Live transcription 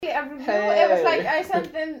a review. It was like I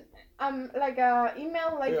sent in like a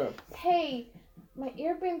email like, hey, my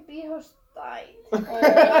Airbnb host died. No one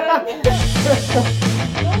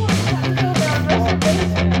canceled their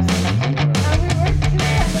reservations. And we were just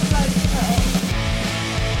kind of like,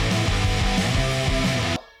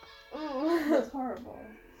 That's horrible.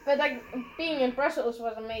 But like being in Brussels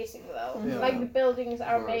was amazing though. Yeah. Like the buildings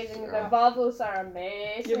are amazing, the bubbles are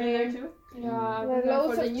amazing. You've been there too? Yeah, There's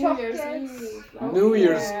loads for the of New Year's chocolates. Eve. New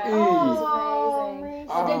Year's Eve. Oh, Amazing.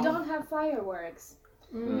 amazing. They don't have fireworks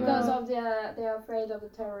because of they're afraid of the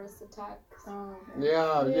terrorist attacks. Oh, okay.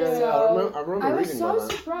 Yeah. So, I remember I was reading so about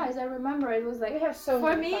that. surprised. I remember it was like We have so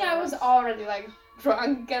for many me. I was fireworks. already like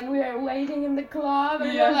drunk and we were waiting in the club and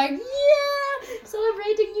we Yeah. were like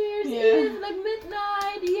celebrating New Year's Eve like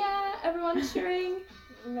midnight. Yeah, everyone's cheering.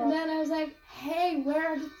 No. And then I was like, hey,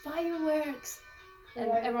 where are the fireworks? And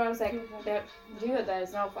Yeah. everyone was like, dude,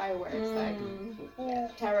 there's no fireworks. Like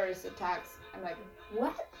terrorist attacks. I'm like,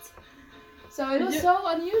 what? So it was so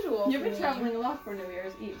unusual. You've for been me. traveling a lot for New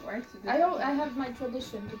Year's Eve, right? I have my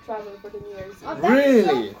tradition to travel for the New Year's Eve. Oh, that's Really?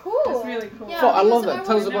 so cool. That's really cool. Yeah, Fuck, I love because that.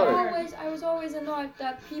 Tell us about it. I was always annoyed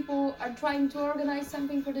that people are trying to organize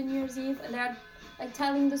something for the New Year's Eve and they're like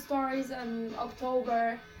telling the stories in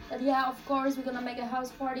October that yeah, of course we're gonna make a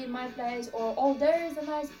house party in my place, or oh, there is a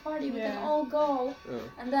nice party, we can all go. Yeah.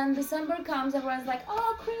 And then December comes, everyone's like,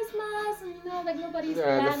 oh, Christmas, and you know, like nobody's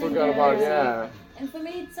Yeah, planning. they forgot New about Year's Eve. yeah. And for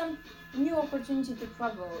me, it's some new opportunity to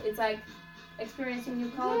travel. It's like experiencing new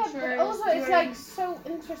Yeah, cultures. but also it's during- like so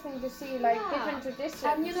interesting to see like Yeah. different traditions.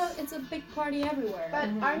 and you know, it's a big party everywhere. but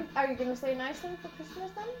are you gonna stay in Iceland for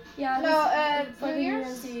Christmas then? yeah, No, for New the New Year's?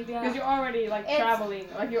 Year's Eve, Because yeah. you're already like It's- traveling,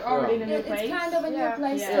 like you're already in a new It's place. kind of a new Yeah.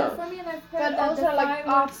 place Yeah. still for me, and I've heard But that also the like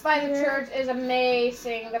fireworks by the here- church is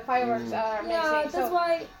amazing. The fireworks are amazing. Yeah, that's so,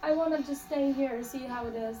 why I want to just stay here and see how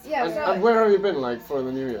it is. Yeah, And, so and where have you been like for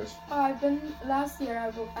the New Year's? Oh, I've been last year.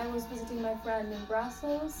 I was visiting my friend in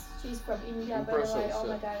Brussels. She's from India, In by the way. Brussels, Oh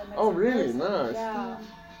my yeah. god, amazing. Oh really? person. Nice. Yeah,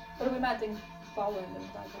 but we met in Poland and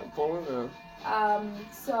Krakow. Poland.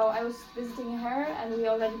 So I was visiting her, and we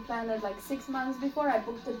already planned it like 6 months before. I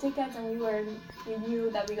booked the tickets, and we knew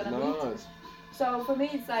that we're gonna meet. Nice. So for me,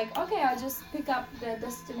 it's like, okay, I just pick up the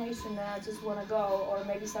destination that I just want to go, or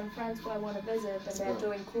maybe some friends who I want to visit, and they're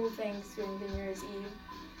doing cool things during the New Year's Eve.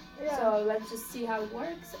 yeah. So let's just see how it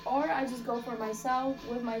works. Or I just go for myself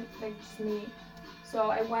with my, like, just me. So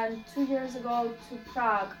I went 2 years ago to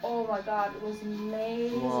Prague. Oh my god, it was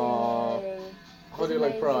amazing. Wow. How do you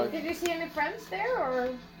like Prague? Did you see any friends there or?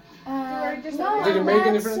 just No, like- Did you I make met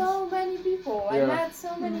any friends? so many people. I Yeah. met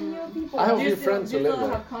so many new people. I have Do a you few still, friends do who you live still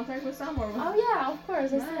there. have contact with some or? Oh yeah, of course.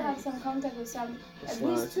 I still have Nice. some contact with some, That's at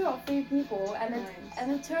least nice. 2 or 3 people, and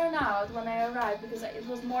Nice. it turned out when I arrived, because it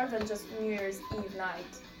was more than just New Year's Eve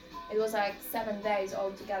night. It was like 7 days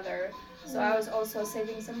altogether. So I was also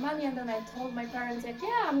saving some money, and then I told my parents like,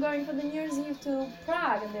 yeah, I'm going for the New Year's Eve to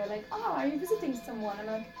Prague, and they're like, oh, are you visiting someone? And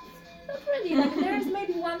I'm like, not really. Like there's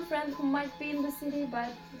maybe one friend who might be in the city, but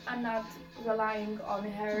I'm not relying on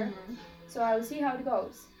her. So I'll see how it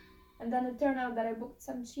goes. And then it turned out that I booked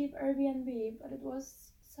some cheap Airbnb, but it was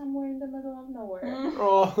somewhere in the middle of nowhere.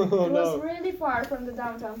 Oh It was no. really far from the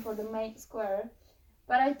downtown for the main square.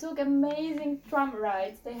 But I took amazing tram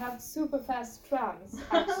rides. They have super fast trams,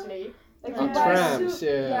 actually. Like Oh, trams,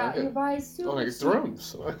 yeah, okay. you buy super Oh, like cheap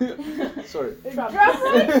drums. Sorry. trams.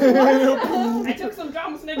 I took some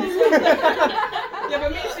drums and everything. You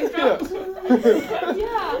have amazing drums.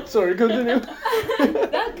 Yeah, Sorry, continue.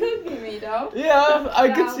 that could be me though. Yeah, I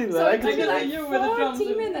could see So that. I it could took see me that. like You with the drums.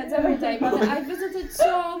 40 minutes every day, but I visited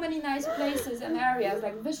so many nice places and areas,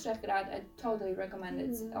 like Vyšehrad, I totally recommend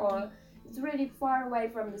it. Or it's really far away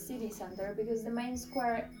from the city center because the main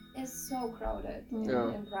square is so crowded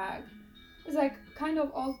Yeah. in Prague. It's like kind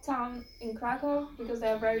of old town in Krakow because they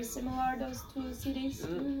are very similar, those 2 cities.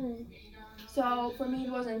 So for me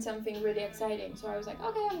it wasn't something really exciting. So I was like,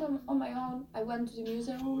 okay, I'm going on my own. I went to the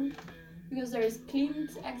museum because there is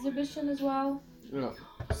Klimt exhibition as well. Yeah.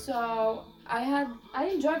 So I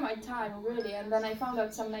enjoyed my time really, and then I found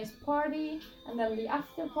out some nice party, and then the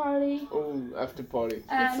after party, Oh, after party.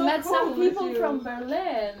 and so met cool some that people you- from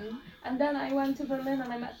Berlin, and then I went to Berlin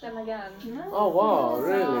and I met them again. Oh wow, So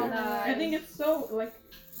really? nice. I think it's so like,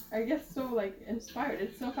 I guess so like inspired.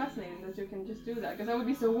 It's so fascinating that you can just do that. Because I would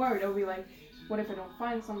be so worried. I would be like, what if I don't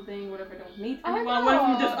find something? What if I don't meet I anyone? What if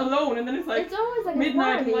I'm know. just alone? And then it's like It's always like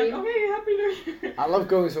midnight. a I'm party. like, okay, happy New Year. I love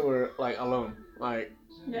going somewhere like alone. Like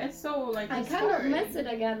Yeah, it's so like. I kind of inspiring. miss it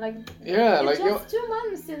again. Like yeah, it's like you. just 2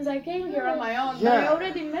 months since I came here on my own. But Yeah. I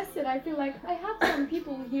already miss it. I feel like I have some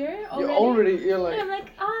people here You already. already. You're And like. I'm like,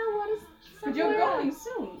 I want to But you're going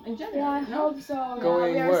soon in January. Yeah, I no? hope so.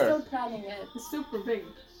 Going yeah, we are where? still planning it. It's super big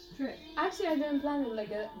trip. Actually, I didn't plan it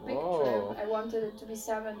like a big Whoa. trip. I wanted it to be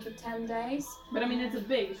 7 to 10 days. But I mean, it's a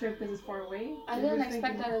big trip because it's far away. I So didn't you're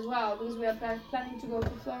expect thinking- that as well because we are planning to go to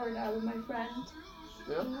Florida with my friend.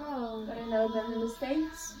 Oh. But I know them in the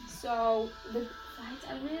States, so the flights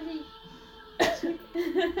are really cheap.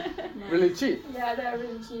 Really cheap. Yeah, they're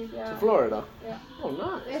really cheap. To Yeah. Florida. Yeah. Oh,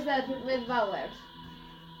 nice. Is that with vowels?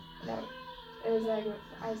 No, it was like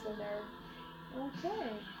Icelandair. Okay.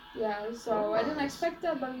 Yeah, so I didn't expect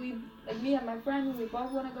that, but me and my friend, we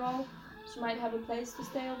both want to go. She might have a place to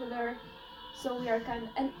stay over there. So we are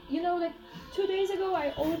and like 2 days ago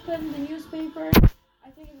I opened the newspaper. I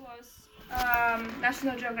think it was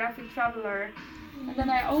National Geographic Traveler. And then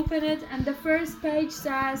I open it and the first page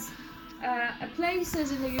says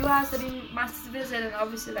places in the US that you must visit, and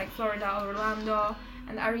obviously like Florida, Orlando,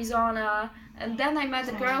 and Arizona. And then I met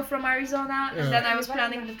a girl from Arizona, and then I was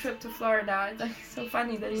planning the trip to Florida. It's like so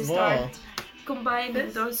funny that you start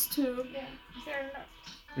combining those two. Is there enough?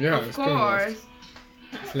 Yeah, Of it's good enough. course.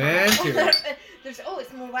 Plenty. There's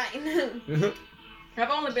always more wine. I've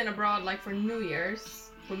only been abroad like for New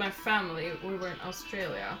Year's with my family. We were in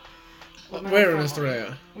Australia. with my Where in family.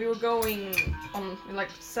 Australia? We were going on like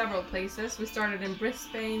several places. We started in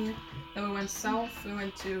Brisbane, then we went south. We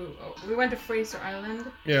went to Fraser Island,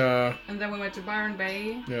 Yeah, and then we went to Byron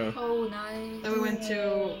Bay. yeah. Oh, nice. Then we went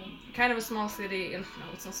to kind of a small city. No,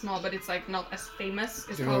 it's not small, but it's like not as famous.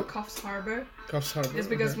 It's Yeah. called Coffs Harbour. Coffs Harbour. It's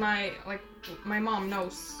because okay. my mom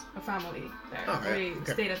knows a family there. Oh, yeah, We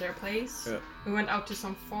okay. stayed at their place. Yeah. We went out to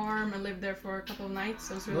some farm and lived there for a couple of nights.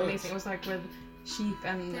 It was really Nice. amazing. It was like with sheep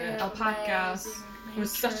and They're alpacas. amazing. It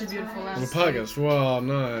was such a beautiful Nature, landscape. Alpacas. Wow,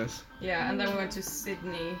 nice. Yeah, and then we went to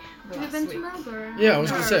Sydney Have you last been to week. Melbourne? Yeah, I was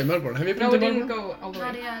gonna No. say Melbourne. Have you been No, we to didn't Melbourne? go all the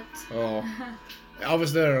Not way. yet. Oh, I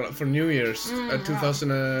was there for New Year's, Wow. 2000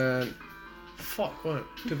 and fuck what?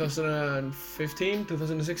 2015,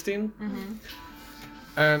 2016. Mm-hmm.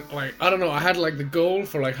 And like I don't know, I had like the goal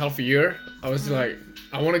for like half a year. I was like,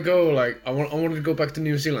 I want to go like I wanted to go back to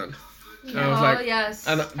New Zealand. And I was Oh, like, yes.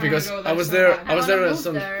 and because go I there was so there, bad. I was I there wanna as move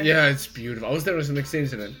some. there. Yeah, it's beautiful. I was there as an exchange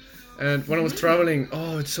student, and when I was traveling,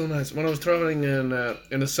 oh, it's so nice. When I was traveling in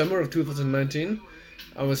the summer of 2019,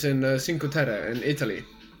 I was in Cinque Terre in Italy,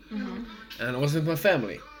 Mm-hmm. and I was with my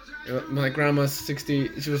family. My grandma's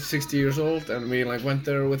 60. She was 60 years old, and we like went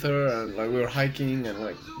there with her, and like we were hiking and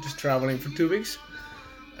like just traveling for 2 weeks.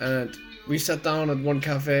 And we sat down at one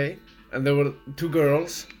cafe, and there were two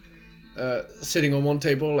girls sitting on one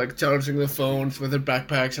table, like charging their phones with their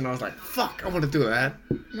backpacks, and I was like, "Fuck, I want to do that!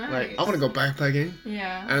 Nice. Like, I want to go backpacking."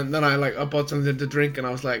 Yeah. And then I bought something to drink, and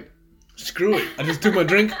I was like, "Screw it!" I just took my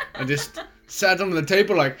drink, I just sat on the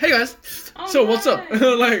table, like, "Hey guys, Oh, so what's up?" nice.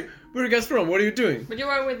 Like, "Where are you guys from? What are you doing?" But you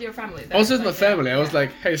were with your family. I was with my like, family. I was yeah.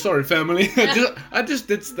 like, "Hey, sorry, family." I just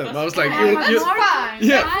did stuff. I was like, fine. you, That's you, fine.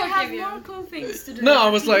 yeah. I have Forgive you. more cool things to do. No, I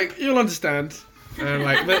was like, you'll understand. And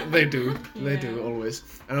like they do, they do Yeah. always.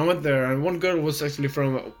 And I went there, and one girl was actually from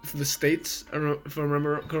the States, if I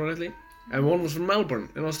remember correctly, and one was from Melbourne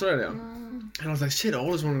in Australia. And I was like, shit, I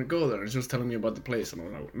always wanted to go there. And she was telling me about the place, and I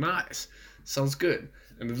was like, nice, sounds good.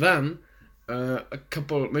 And then a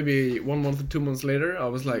couple, maybe 1 month or 2 months later, I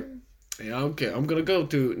was like, yeah, okay, I'm gonna go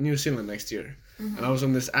to New Zealand next year. And I was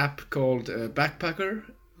on this app called Backpacker,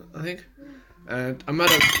 I think. And I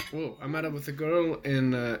met up with a girl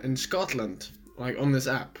in Scotland, like on this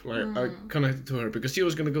app. Like I connected to her because she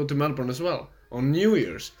was gonna go to Melbourne as well on New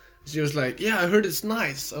Year's. She was like, "Yeah, I heard it's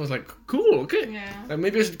nice." I was like, "Cool, okay. Yeah.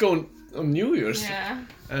 Maybe I should go on New Year's." Yeah.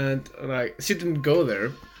 And like she didn't go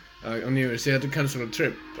there on New Year's. She had to cancel a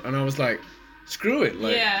trip, and I was like, "Screw it!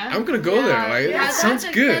 Like Yeah. I'm gonna go there. Like Yeah, it sounds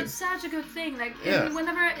good." That's such a good thing. Like Yeah.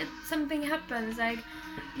 whenever something happens, like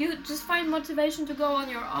you just find motivation to go on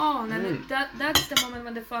your own, and that's the moment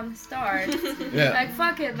when the fun starts. Yeah. Like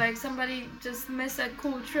fuck it, like somebody just missed a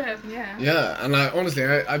cool trip. Yeah. Yeah, and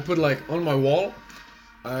I put like on my wall,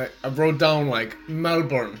 I wrote down like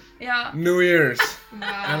Melbourne, Yeah. New Year's,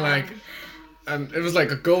 Wow. and like, and it was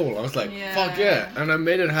like a goal. I was like, Yeah. fuck yeah, and I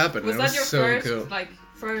made it happen. Was it that was your so first cool.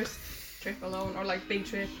 first trip alone, or like big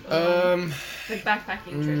trip alone? like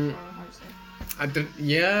backpacking trip, or how to say? I did,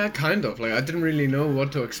 yeah, kind of. Like I didn't really know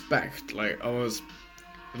what to expect. Like there was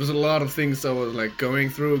a lot of things I was like going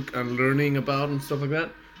through and learning about and stuff like that.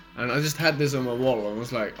 And I just had this on my wall. I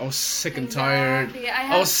was like, I was sick and tired. Exactly.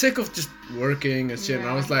 I was sick of just working and shit. And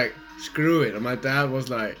I was like, screw it. And my dad was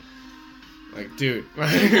like, dude,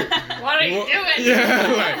 What are you doing?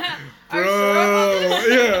 Yeah, like, Are you sure about bro,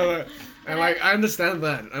 this? yeah, like, and like I understand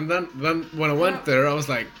that. And then when I went there, I was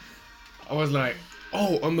like,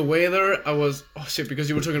 Oh, on the way there, I was... Oh, shit, because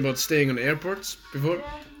you were talking about staying in airports before.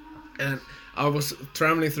 Yeah. And I was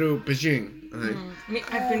traveling through Beijing, I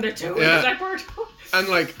think. I've been there too. Yeah. Airport. And,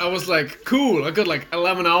 like, I was like, cool. I got, like,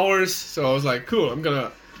 11 hours. So I was like, cool, I'm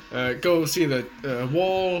gonna go see the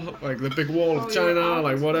wall, like, the big wall of China,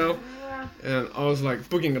 like, what else? Yeah. And I was, like,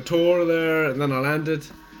 booking a tour there. And then I landed.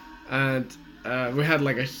 And we had,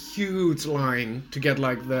 like, a huge line to get,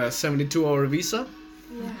 like, the 72-hour visa.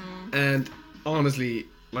 Yeah. And honestly,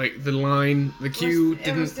 like the line, the queue It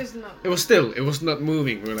didn't. was just not. It was not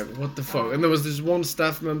moving. We were like, what the fuck? And there was this one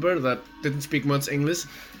staff member that didn't speak much English,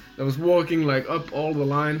 that was walking like up all the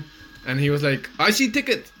line, and he was like, "I see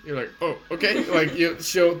ticket." You're like, "Oh, okay." Like you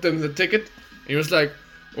showed them the ticket. And he was like,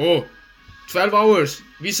 "Oh, 12 hours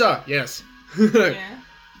visa, yes." Like, Yeah.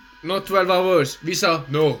 not 12 hours visa,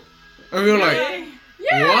 no. And we were like,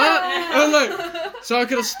 what? I was like, so I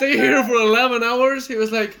could stay here for 11 hours? He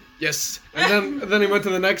was like, yes. And then he went to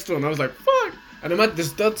the next one. I was like, fuck. And I met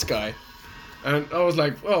this Dutch guy. And I was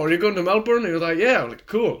like, oh, are you going to Melbourne? He was like, yeah. I'm like,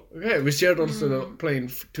 cool. Okay. We shared also the plane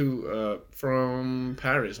from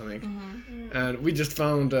Paris, I think. And we just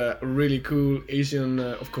found a really cool Asian,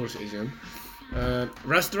 of course Asian,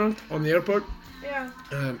 restaurant on the airport. Yeah.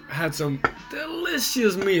 And had some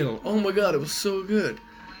delicious meal. Oh my god, it was so good.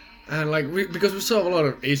 And like because we saw a lot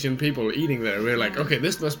of Asian people eating there, we were like, okay,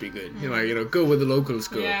 this must be good. You know, go with the locals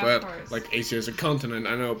go. Yeah, but of course. like Asia is a continent,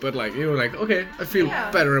 I know, but like you were like, okay, I feel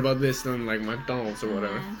better about this than like McDonald's or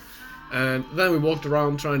whatever. And then we walked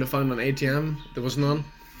around trying to find an ATM. There was none.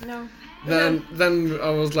 No. Then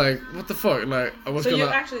I was like, what the fuck? Like I was So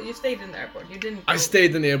gonna. you stayed in the airport. You didn't. I go-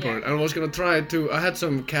 stayed in the airport Yeah. and I was gonna try to. I had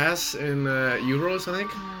some cash in euros, I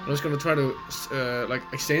think. I was gonna try to like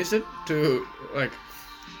exchange it to like.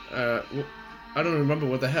 I don't remember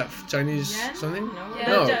what they have. Chinese Yen? something? No.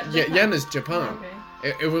 No, Japan. yen is Japan.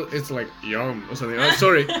 Okay. It's like yum or something. Oh,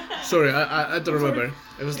 sorry, I don't remember.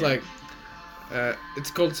 It was like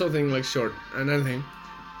it's called something like short and anything.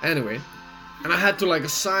 Anyway, and I had to like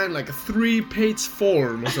sign like a 3-page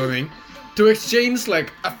form or something to exchange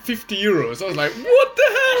like a 50 euros. I was like, what the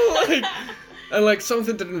hell? Like, and like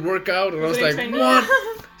something didn't work out, and I was it like, Chinese? what?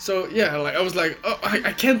 So yeah, like I was like, oh,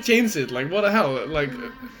 I can't change it. Like what the hell? Like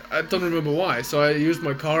I don't remember why. So I used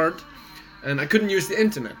my card, and I couldn't use the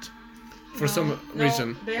internet for some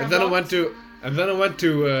reason. they And are then I blocked. went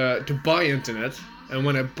to buy internet, and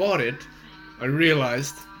when I bought it, I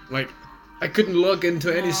realized like I couldn't log into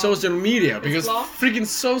any social media because blocked? freaking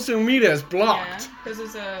social media is blocked. Yeah, because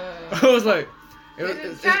it's a. I was like,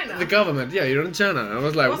 It's in China. the government. Yeah, you're in China. I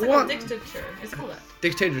was like, What's it what? called? Dictatorship. It's called that.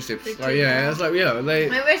 Dictatorships. Like, Dictator. yeah, it's like they.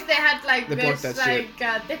 I wish they had like They blocked this that shit.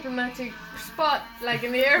 like diplomatic spot like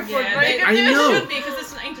in the airport Yeah, where you they, can I just know. It should be because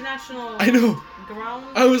it's an international. I know. Ground.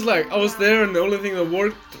 I was there, and the only thing that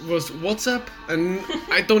worked was WhatsApp, and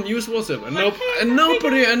I don't use WhatsApp, and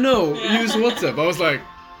nobody I know use WhatsApp. I was like,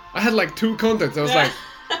 I had like 2 contacts. I was like,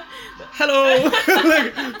 hello,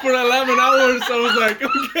 like for 11 hours. I was like,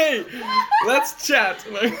 okay, let's chat.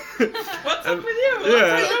 Like, What's and- up with you?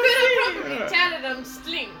 yeah. You could have probably chatted on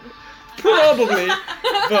Sling. probably,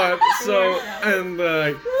 but so and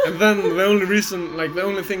then the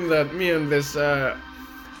only thing that me and this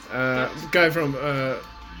guy from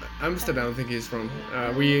Amsterdam, I think he's from,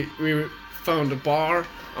 we found a bar,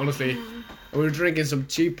 honestly, and we were drinking some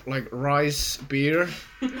cheap like rice beer.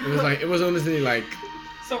 It was honestly like,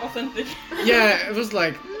 So authentic. yeah, it was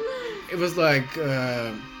like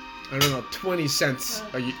I don't know, 20 cents,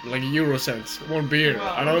 like euro cents, one beer,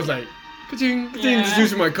 Wow. and I was like, ka-ching, ka-ching, Yeah. just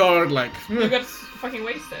using my card, like, You got fucking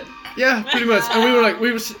wasted. yeah, pretty much, and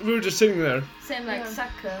we were just sitting there, Same like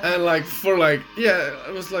soccer. and like for like, yeah,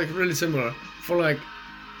 it was like really similar, for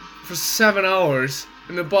 7 hours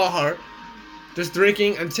in the bar, just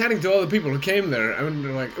drinking and chatting to all the people who came there,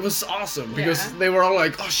 and like it was awesome because Yeah. they were all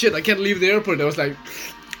like, oh shit, I can't leave the airport. I was like,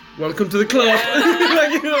 welcome to the club,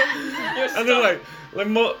 like, you know, and they're like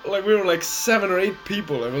we were like 7 or 8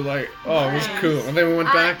 people. It was like, oh, it was Nice. cool. And then we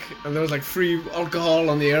went back, and there was like free alcohol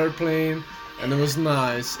on the airplane, and it was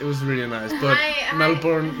nice. It was really nice. But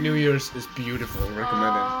Melbourne New Year's is beautiful.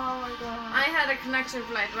 Recommended. Oh my god. I had a connection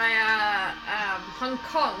flight via Hong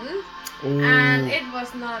Kong, Ooh. and it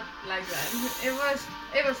was not like that.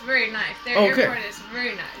 It was very nice. Their Okay. airport is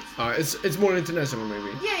very nice. It's more international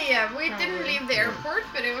maybe. Yeah, we didn't Probably. leave the airport,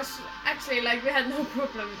 but it was actually like we had no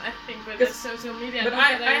problem, I think, with the social media. But Not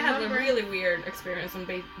I that had a remember. really weird experience on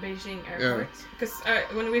Beijing airport. Because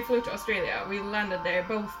when we flew to Australia, we landed there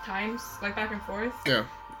both times, like back and forth, Yeah.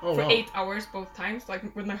 Oh for wow. 8 hours both times, like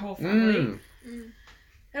with my whole family. Mm.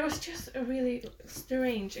 It was just a really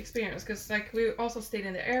strange experience because like we also stayed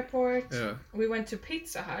in the airport. Yeah. We went to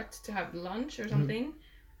Pizza Hut to have lunch or something,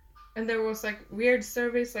 and there was like weird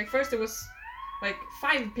service. Like first there was like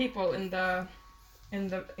 5 people in the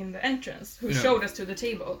entrance who showed us to the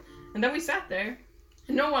table, and then we sat there.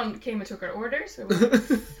 And no one came and took our orders. We were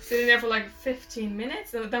sitting there for like 15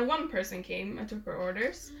 minutes, and then one person came and took our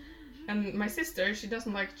orders. And my sister, she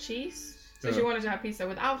doesn't like cheese, so she wanted to have pizza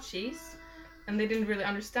without cheese. And they didn't really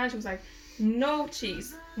understand. She was like, no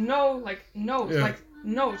cheese, no, like, no, like,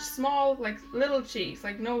 no, small, like, little cheese,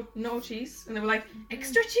 like, no cheese. And they were like,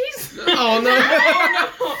 extra cheese? Oh,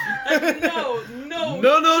 no.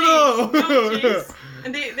 No cheese.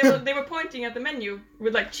 And they were pointing at the menu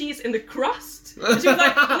with, like, cheese in the crust. And she was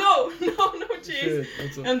like, no cheese.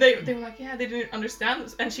 Shit, and they were like, yeah, they didn't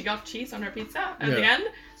understand. And she got cheese on her pizza at the end.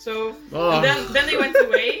 So, and then they went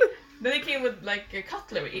away. Then they came with like a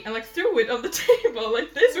cutlery and like threw it on the table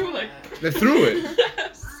like this. We were like, they threw it.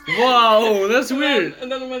 Yes. Wow, that's weird.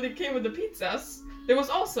 And then when they came with the pizzas, there was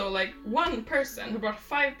also like one person who brought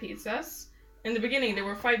 5 pizzas. In the beginning, there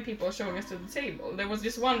were 5 people showing us to the table. There was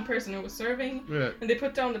just one person who was serving, and they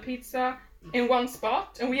put down the pizza in one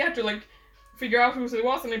spot, and we had to like figure out who it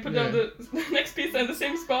was, and they put down the next pizza in the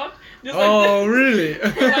same spot. Just like really?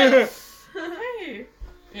 like, hey.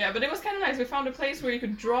 Yeah, but it was kind of nice. We found a place where you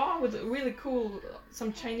could draw with really cool,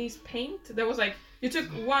 some Chinese paint. There was like, you took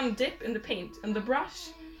one dip in the paint and the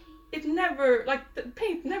brush, it never, like, the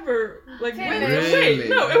paint never, like, went away.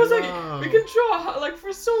 No, it was like, we could draw, like,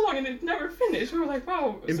 for so long and it never finished. We were like,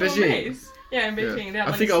 wow, in so Beijing. amazed. Yeah, in Beijing.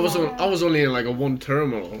 I think I was only in like a one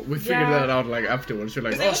terminal. We figured that out like afterwards. We're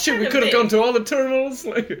like, oh shit, we could have gone to all the terminals.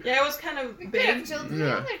 Like, yeah, it was kind of big.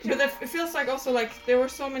 But it feels like also like there were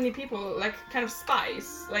so many people, like kind of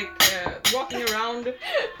spies, like walking around.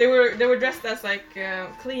 They were dressed as like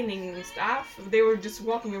cleaning staff. They were just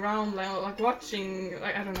walking around like watching.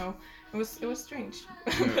 Like I don't know. It was strange,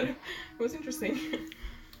 but it was interesting.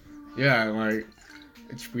 Yeah, like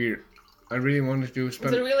it's weird. I really wanted to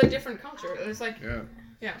spend. It's a really different culture. It's like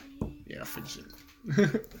yeah, Fiji.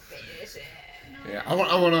 Yeah, I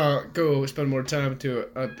wanna go spend more time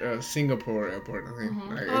at Singapore airport. I think.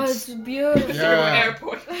 Mm-hmm. Like, it's beautiful. Yeah.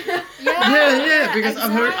 Airport. yeah, because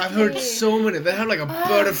exactly. I've heard so many. They have like a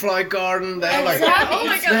butterfly garden. They have like Oh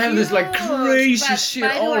my God, they have this like crazy but shit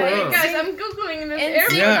by the all way, around. Guys, I'm googling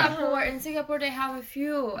this airport. In Singapore, they have a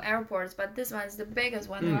few airports, but this one is the biggest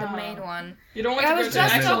one, the main one. You don't want I to go was to the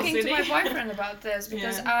just actual talking city. to my boyfriend about this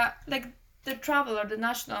because, like the Traveler, the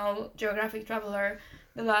National Geographic Traveler,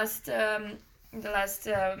 the last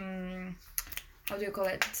how do you call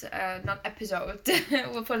it? Not episode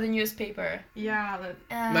for the newspaper. Yeah,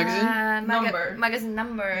 Magazine? Number. Magazine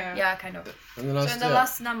number. Yeah, kind of. And the last, so in the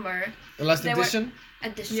last number. The last edition.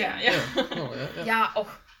 Yeah. Oh.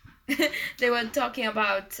 They were talking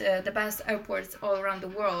about the best airports all around the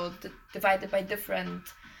world, divided by different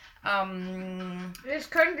It's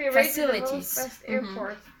currently facilities. Best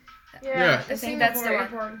airport. Yeah. I think that's the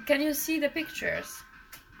airport. one. Can you see the pictures?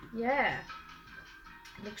 Yeah.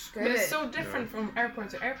 Looks good. But it's so different from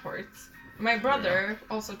airport to airport. My brother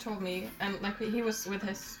also told me, and like he was with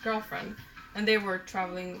his girlfriend, and they were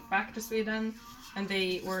traveling back to Sweden, and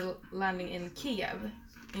they were landing in Kiev,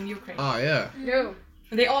 in Ukraine. Oh yeah. No.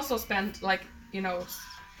 And they also spent like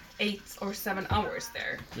 8 or 7 hours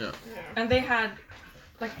there. Yeah. And they had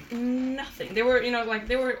like nothing. They were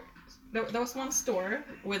there was one store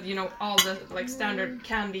with all the like standard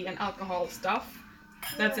candy and alcohol stuff.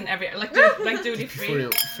 That's in every like duty free. Before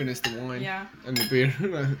you finish the wine. Yeah. And the beer.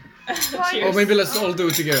 Cheers. Or maybe let's all do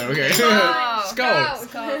it together. Okay.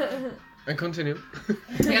 Skål. And continue.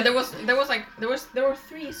 Yeah, there were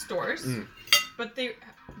 3 stores, but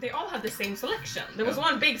they all had the same selection. There was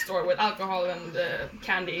one big store with alcohol and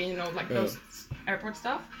candy, those airport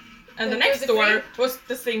stuff. And the next store was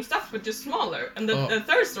the same stuff but just smaller. And the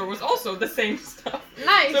third store was also the same stuff.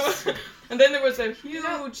 Nice. And then there was a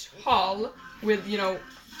huge hall with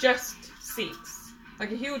just seats,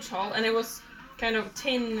 like a huge hall, and it was kind of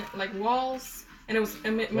tin like walls, and it was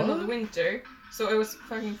in the middle of the winter, so it was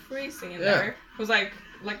fucking freezing in there. It was like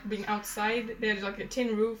being outside. They had like a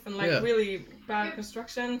tin roof and really bad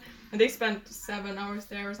construction, and they spent 7 hours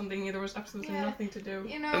there or something. There was absolutely nothing to do.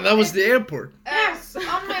 And that was the airport. Yes.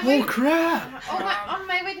 On my way. Oh crap! On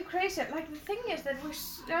my way to Croatia, like the thing is that we're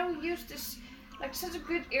so used to like such a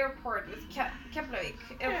good airport with Keflavik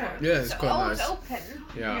airport. Yeah, it's quite always nice. open.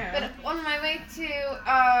 Yeah. But on my way to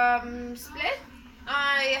Split,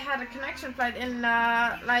 I had a connection flight in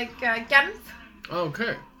Genf. Oh,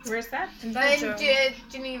 okay. Where's that? In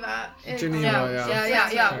Geneva. Geneva,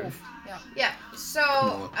 Yeah.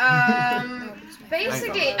 So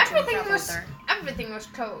basically everything was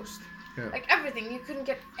closed. Yeah. Like everything, you couldn't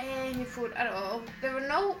get any food at all. There were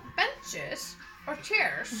no benches or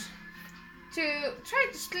chairs to try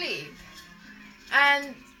to sleep.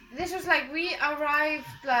 And this was like we arrived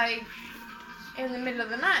like in the middle of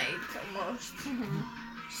the night almost.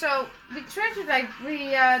 So we tried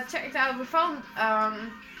to checked out. We found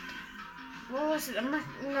what was it?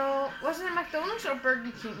 Wasn't it McDonald's or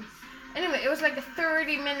Burger King? Anyway, it was like a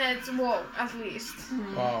 30 minutes walk at least.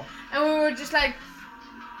 Wow. And we were just like,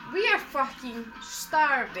 we are fucking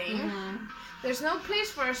starving. There's no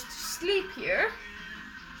place for us to sleep here.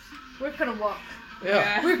 We're gonna walk.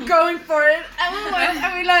 Yeah. We're going for it. And we went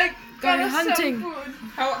and we like got us hunting. some food.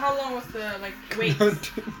 How long was the wait?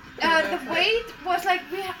 The wait was like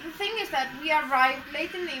the thing is that we arrived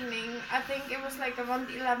late in the evening. I think it was like around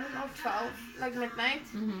 11 or 12, like midnight.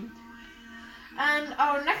 And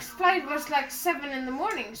our next flight was like 7 in the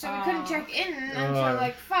morning, so we couldn't check in until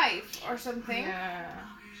like 5 or something. Yeah,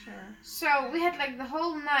 sure. So we had like the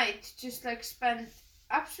whole night just like spent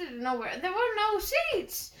absolutely nowhere. There were no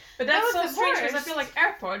seats. But that's That so was the strange because I worst. feel like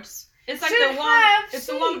airports. It's like Should the one. have It's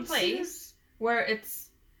the one seats. place where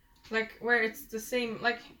it's the same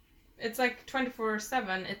like. It's like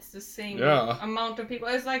 24/7. It's the same amount of people.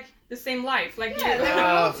 It's like the same life. Like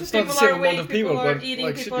Yeah, it's not the same amount of people, are but eating,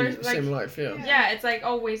 like people should are be the like same life. Yeah. yeah, it's like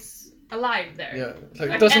always alive there. Yeah. Like, Like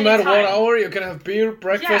it doesn't matter what anytime. hour you can have beer,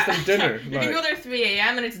 breakfast, and dinner. You can go there 3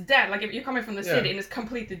 a.m. and it's dead. Like if you're coming from the city and it's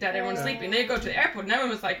completely dead, everyone's Yeah. sleeping. Then you go to the airport and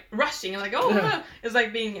everyone's like rushing and like it's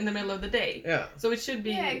like being in the middle of the day. Yeah. So it should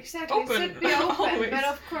be Exactly. open. It should be open, always. but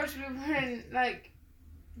of course we were in like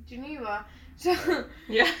Geneva, so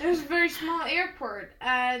Yeah. it was a very small airport,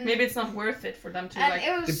 and Maybe it's not worth it for them to and like.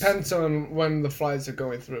 it was Depends on when the flights are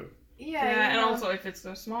going through. Yeah, and you know. also if it's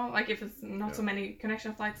so small, like if it's not so many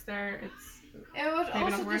connection flights there, it's It was maybe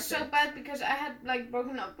not also worth just so it. bad because I had like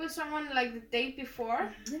broken up with someone like the day before,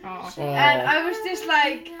 oh and I was just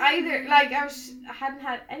like I hadn't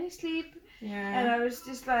had any sleep, and yeah. I was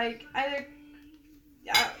just like either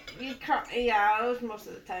you cry, I was most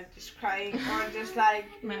of the time just crying or just like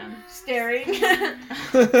Man. staring,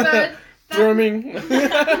 but. Drumming. But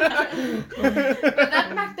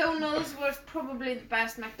that McDonald's was probably the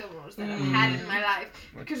best McDonald's that I've had in my life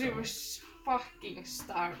because we were fucking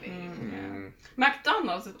starving.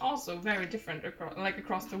 McDonald's is also very different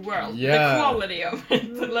across the world. Yeah. The quality of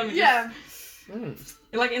it. Let me Yeah.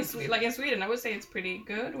 like in Sweden, I would say it's pretty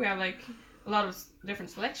good. We have like a lot of different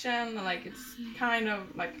selection. And, like it's kind of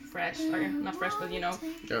like fresh, or not fresh, but you know,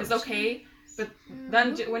 it's okay. But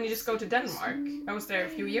then when you just go to Denmark, I was there a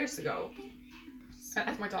few years ago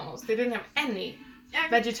at McDonald's. They didn't have any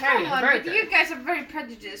vegetarian burgers. But you guys are very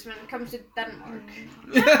prejudiced when it comes to Denmark.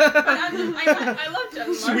 But I love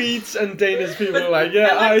Denmark. Swedes and Danish people But are like,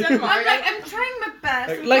 yeah, I like Denmark. I'm trying my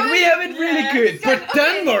best. like we have it really Yeah. good, but Okay.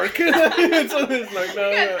 Denmark. It's always like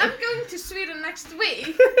no. I'm going to Sweden next week,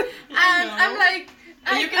 and know. I'm like.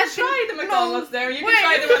 You can try the McDonald's there, you can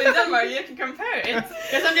try the one in Denmark, you can compare it.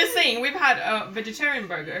 Because I'm just saying, we've had a vegetarian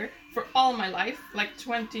burger for all my life, like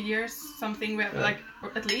 20 years, something, we have, like,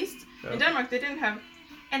 or at least. Yeah. In Denmark, they didn't have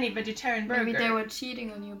any vegetarian burger. Maybe they were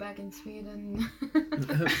cheating on you back in Sweden.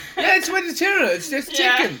 Yeah, it's vegetarian. It's just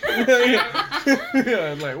Yeah. chicken.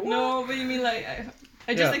 Yeah, I'm like what? No, but you mean like,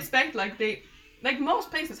 I just Yeah. expect like like most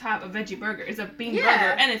places have a veggie burger. It's a bean Yeah.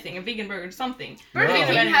 burger, anything, a vegan burger, something. Burger Wow.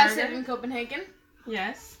 King Any has burger. it in Copenhagen.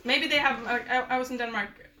 Yes. Maybe they have, I was in Denmark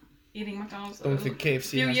eating McDonald's Don't think KFC a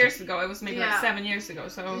few has years ago. It was maybe like Yeah. 7 years ago,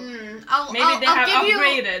 so Maybe they have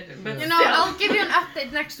upgraded. But You know, still. I'll give you an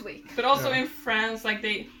update next week. But also Yeah. in France,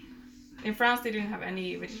 in France they didn't have any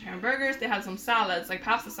vegetarian burgers. They had some salads, like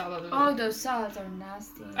pasta salad. Oh, those salads are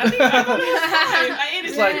nasty. I think I thought it was fine. I ate it.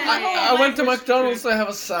 It's like my whole I went to language McDonald's. trip. I have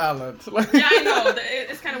a salad. Yeah, I know.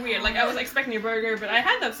 It's kind of weird. Like I was expecting a burger, but I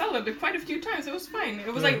had that salad quite a few times. It was fine.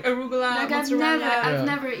 It was like arugula, Like mozzarella. I've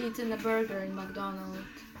Yeah. never eaten a burger in McDonald's.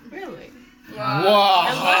 Really? Yeah.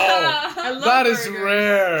 Wow, I love that is burgers.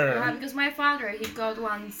 rare. Yeah, because my father, he got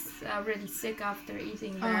once really sick after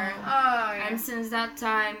eating there. Oh, yeah. And since that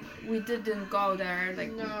time, we didn't go there.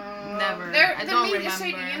 Like, No, never. I the don't meat remember. is so,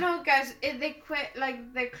 you know, guys, they quit, like,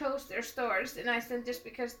 they closed their stores in Iceland just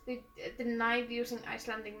because they denied using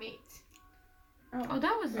Icelandic meat. Oh,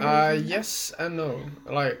 that was Yes and no.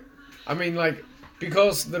 Like, I mean, like,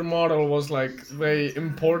 because their model was like they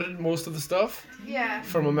imported most of the stuff Yeah.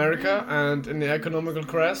 from America, and in the economical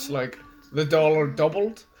crash, like the dollar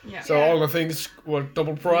doubled, Yeah. so all the things were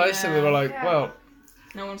double price, and they were like, Yeah. well,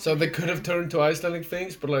 No one. So they could have turned to Icelandic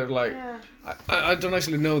things, but like Yeah. I don't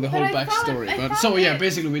actually know the But whole I found- backstory. I But found so yeah, it-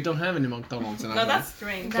 basically we don't have any McDonald's in No, Iceland. that's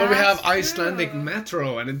strange. But we have That's Icelandic true.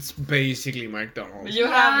 metro, and it's basically McDonald's. You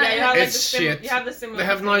have, you have like It's the shit. You have the similar. They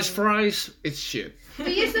have nice thing. fries. It's shit.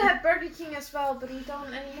 We used to have Burger King as well, but we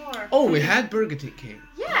don't anymore. Oh, we had Burger King.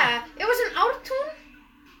 Yeah, it was an Outtoon.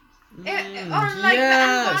 On like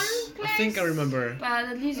yes, the M1 place. I think I remember. But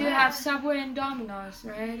at least you Yeah. have Subway and Domino's,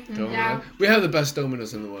 right? Domino's. Yeah. We have the best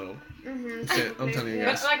Domino's in the world. Mm-hmm. Shit, I'm telling you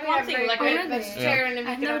But guys. like one thing, like Oh, I, really? vegetarian and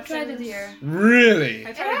I've vegan never tried it options. here. Really? I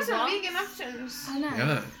It tried has some once. vegan options. Oh, nice.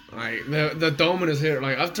 Yeah. Like the Domino's here.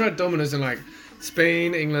 Like I've tried Domino's in like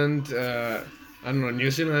Spain, England, I don't know, New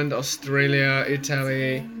Zealand, Australia,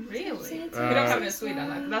 Italy. Really? It's- We don't have it in Sweden.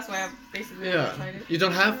 Like, that's why I've basically never Yeah. tried it. You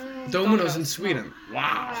don't have Domino's in Domino's, Sweden.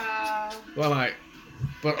 Wow. Wow. Well, like,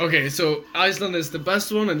 but okay, so Iceland is the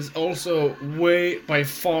best one, and it's also by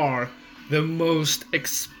far the most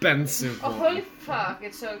expensive Oh, one. holy fuck,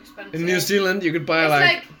 it's so expensive. In New Zealand, you could buy It's like,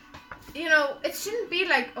 like, you know, it shouldn't be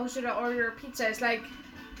like, oh, should I order a pizza? It's like,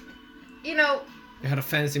 you know, you had a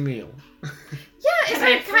fancy meal. yeah, it's Can I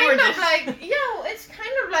like kind afford of like, you know, it's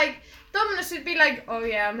kind of like Domino's should be like, oh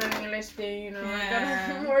yeah, I'm having a list day, you know, I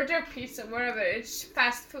Yeah. gotta order pizza, whatever. It's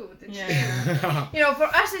fast food. It's, Yeah. You know, for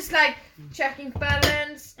us, it's like checking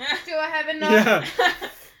balance. Do I have enough? Yeah.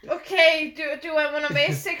 Okay, do I want to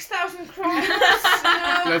pay 6,000 kroner?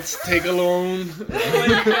 No. Let's take a loan. Oh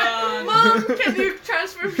my god. Mom, can you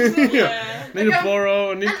transfer me? Yeah. Need to Okay.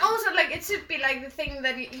 borrow. Need And also, like, it should be like the thing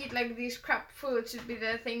that you eat, like these crap food should be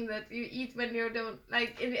the thing that you eat when you don't,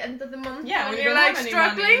 like, in the end of the month. Yeah, when when you you're don't like have any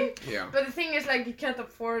struggling. money. Yeah. But the thing is, like, you can't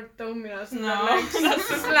afford Domino's. And No, then, like, that's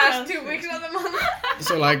the so last expensive. 2 weeks of the month.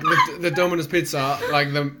 So like the Domino's pizza,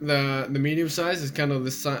 like the medium size is kind of the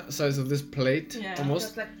size of this plate Yeah.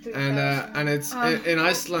 almost, Just like and it's in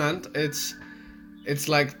Iceland it's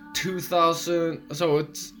like 2,000. So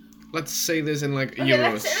it's, let's say this in like Okay,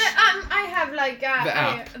 euros. I have like The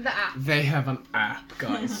app. the app. They have an app,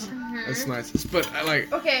 guys. That's nice. But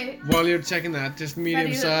like Okay. while you're checking that, just medium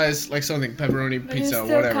you- size, like something pepperoni But pizza, you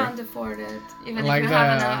still whatever. can't afford it, even Like if you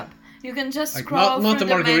have an the- app. You can just like, scroll not through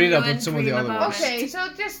the margarita, menu but and some of the dream other about ones. Okay, it. so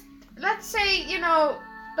just let's say, you know,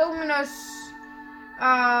 Domino's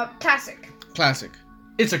classic. Classic.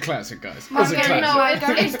 It's a classic, guys. It's a Okay, classic. no, it's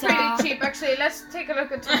Margarita. pretty cheap actually. Let's take a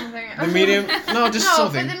look at something. The medium, no, just No,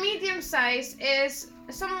 something. but the medium size is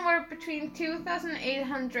somewhere between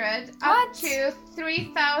 2,800 up What? to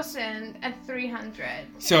 3,300.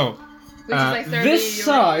 So Which is like 30 this euros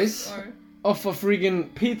size or- of a freaking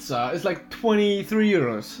pizza is like 23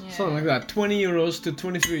 euros. Yeah. Something like that. 20 euros to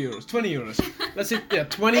 23 euros. 20 euros. Let's say, yeah,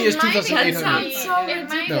 20 It is might be- 2,800. Sounds so it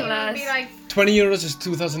might ridiculous. be like 20 euros is In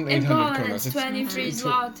 2,800 Poland, kronas. it's It's, 23 it's-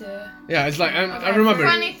 zloty. yeah, it's like, and I okay, remember,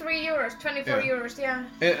 23 euros, 24 Yeah. euros, yeah.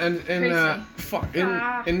 and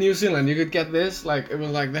Crazy. in New Zealand you could get this, like, it was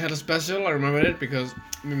like, they had a special, I remember it, because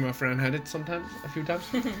me and my friend had it sometimes, a few times.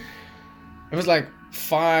 It was like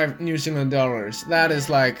 $5 New Zealand dollars. That is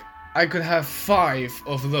like, I could have 5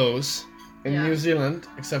 of those in Yeah. New Zealand,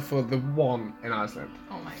 except for the one in Iceland.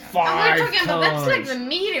 Oh my god. 5 And we're talking about that's like times. the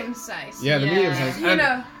medium size. Yeah, the Yeah. medium size. You And,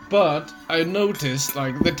 know. but I noticed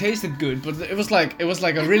like they tasted good, but it was like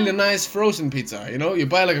a really nice frozen pizza. You know, you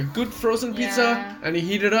buy like a good frozen pizza Yeah. and you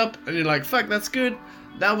heat it up, and you're like, fuck, that's good.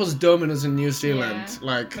 That was Domino's in New Zealand. Yeah.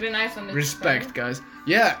 Like, But in Iceland, it's respect, guys.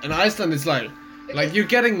 Yeah, in Iceland it's like you're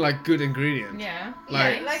getting like good ingredients. Yeah.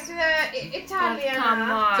 Like, Yeah, like the Italian. But come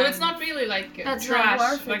on. So it's not really like That's trash,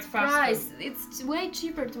 not worth like its fast price. food. It's way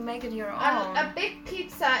cheaper to make it your own. A big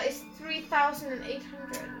pizza is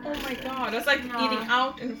 3,800. Oh my god, that's like No. eating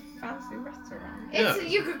out in a fancy restaurant. It's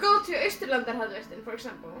you could go to Österlandarhallen, for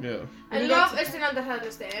example. yeah, I You love got to-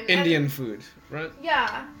 Österlandarhallen. Indian food, right?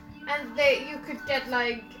 Yeah, and you could get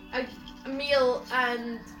like a meal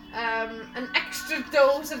and an extra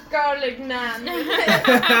dose of garlic naan.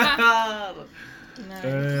 Nice.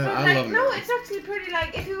 But I like, love no, it. it's actually pretty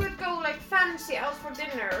like if you would go like fancy out for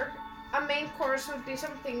dinner, a main course would be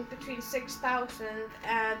something between 6,000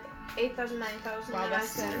 and 8,000, 9,000. Wow, in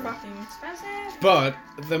that's Iceland. fucking expensive. But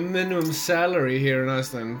the minimum salary here in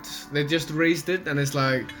Iceland, they just raised it, and it's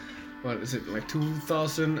like, what is it, like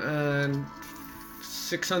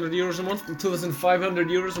 2,600 euros a month, 2,500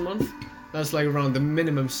 euros a month. That's like around the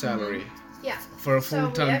minimum salary Yeah. for a So we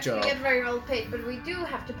full-time actually job. get very well paid, but we do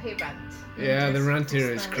have to pay rent. Yeah, the It's rent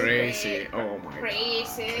here is expensive. crazy. Oh my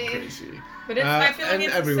Crazy. god, crazy. But it's, I feel like and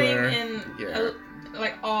it's everywhere. the same in Yeah.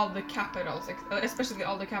 like all the capitals, like, especially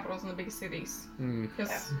all the capitals in the big cities. Mm.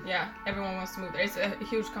 Because everyone wants to move there. It's a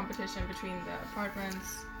huge competition between the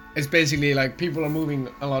apartments. It's basically like people are moving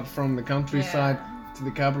a lot from the countryside to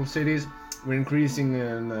the capital cities, we're increasing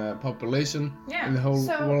in population Yeah. in the whole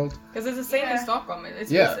So- world. Because it's the same in Yeah. Stockholm.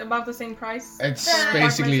 It's Yeah. about the same price. It's for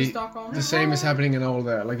apartments in basically Stockholm. the same is happening in all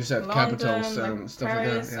the, like you said, London, capitals like and stuff Paris.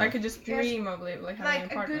 like that. Yeah. I could just dream of having an Like a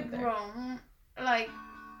apartment good there. room, like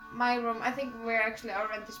my room. I think we're actually our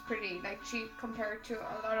rent is pretty like cheap compared to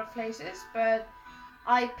a lot of places, but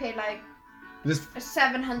I pay like This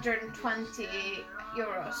 720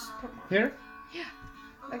 euros per month. here?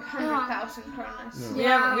 Like 100,000 kronas.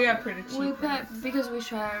 Yeah. We are pretty cheap. We pay because we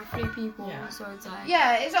share 3 people, Yeah. so it's like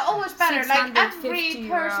Yeah, it's always better. Like every 650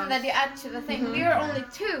 person euros. that you add to the thing, Mhm. we are only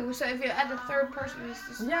 2, so if you add a third person, it's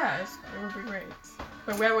just Yeah, it would be great.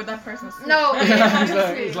 But where would that person sleep? No,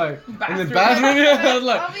 It's like in the Bathroom. bathroom, yeah, But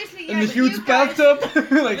like obviously, in yeah, the but huge you guys- bathtub,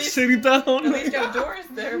 like least- sitting down. At least you have doors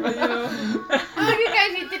there, but you know. Oh, you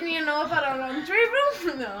guys, you didn't even know about our laundry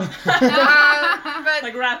room? No. But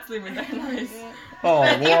Like rats living there, nice. Oh,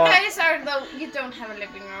 But you what? guys are though you don't have a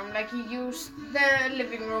living room. Like you use the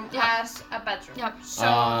living room Yeah. as a bedroom. Yep. So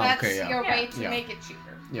Ah, that's okay, yeah. your way to Yeah. make it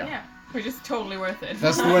cheaper. Yeah. Which is totally worth it.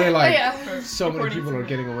 That's the way, like, Yeah. so many According people to are me.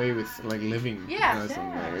 getting away with, like, living. Yeah, Like,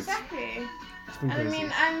 it's, Exactly. it's been I crazy. mean,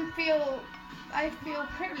 I feel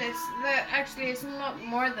privileged that actually it's not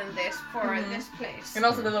more than this for Mhm. this place. And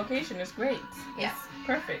also the location is great. Yeah. It's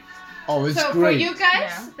perfect. Oh, it's So great. for you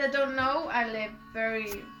guys Yeah. that don't know, I live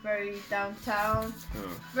very, very downtown. Oh.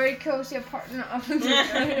 Very cozy apartment.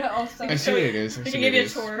 Also. Actually, it is. We Actually, can give you a it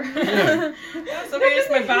is. tour. Yeah. So here's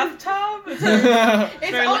my bathtub. It's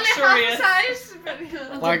Very only luxurious. half size. But,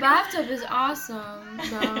 But Like- the bathtub is awesome.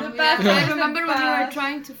 Though. The bathtub I is the remember when you were best.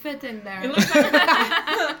 trying to fit in there. It looks like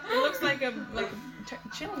it looks like a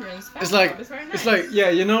children's bathtub. It's like, it's very nice. it's like, yeah,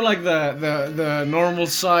 you know, like the normal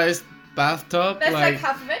sized bathtub, That's like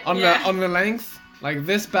half of it. on Yeah. the length. Like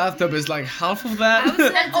this bathtub is like half of that. I was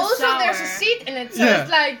in And the also there's a shower. seat in it, so Yeah.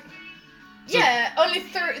 it's like, So- only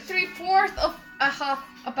 3/4 of a half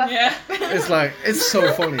a bathtub. Yeah. It's like, it's so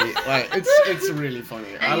funny. Like it's really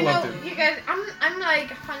funny. And I you loved know, it. you guys, I'm like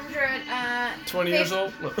 20 years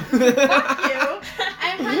old. Fuck you.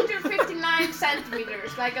 I'm 159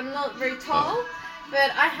 centimeters. Like I'm not very tall, but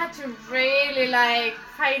I had to really like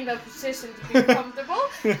find a position to be comfortable.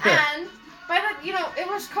 And by that, it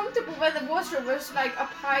was comfortable when the water was like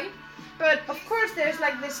up high. But of course, there's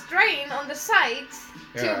like this drain on the side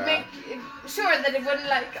to Yeah. make sure that it wouldn't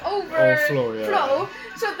like overflow. Overflow,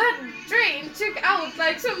 yeah. So that drain took out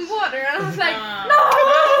like some water, and I was like, Ah.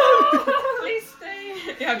 no. Please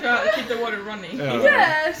stay. You have to keep the water running. Yeah.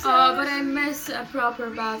 Yeah. So Oh, but I miss a proper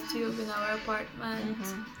bathtub in our apartment.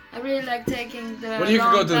 Mhm. I really like taking the Well, you can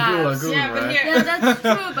long go to the Blue baths. Lagoon, Yeah, but right? here- Yeah, that's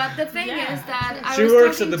true. But the thing Yeah. is that I She was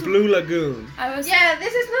works at talking the to- Blue Lagoon. I was. yeah,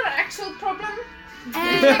 this is not an actual problem.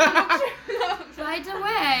 And by the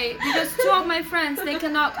way, because 2 of my friends they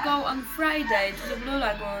cannot go on Friday to the Blue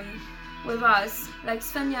Lagoon with us. Like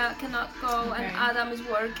Svenja cannot go, and Okay. Adam is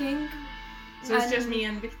working. So it's And just me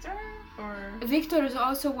and Victor, or Victor is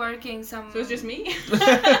also working some. so it's just me.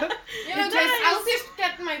 You know, guys, I'll just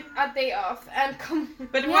get a day off and come.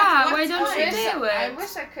 But Yeah, what why don't you wish- do I it?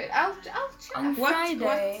 wish I could. I'll check. On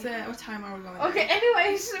Friday. What time are we going? Okay,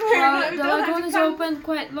 anyways, Well, we the don't have lagoon to is come. open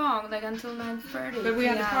quite long, like until 9:30. But we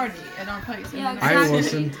have a PM. party at our place. in Yeah, the I night. exactly.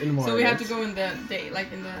 wasn't invited. So we have to go in the day, like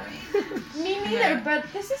in the. Me neither, Yeah. but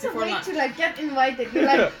this is a Before way lunch. to like get invited. You're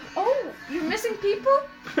like, oh, you're missing people?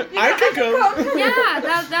 I can go. Yeah,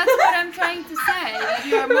 that's what I'm trying to say. Like,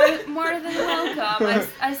 you are more than welcome.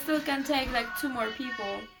 I still can take like 2 more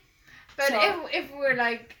people. But So- if we're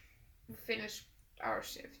like finish our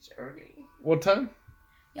shifts early. What time?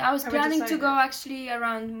 Yeah, I was Have we planning to decided? go actually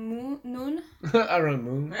around noon. Around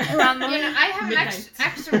noon. Around You noon. know, I have an Midnight.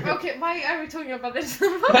 extra. Okay, why are we talking about this? I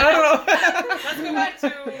don't know. Let's go back to.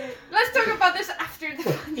 Let's talk about this after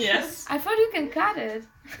the. Yes. I thought you can cut it.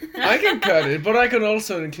 I can cut it, but I can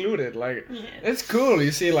also include it. Like, Yeah. it's cool.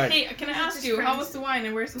 You see, like, Hey, can I ask Just you, how friends. was the wine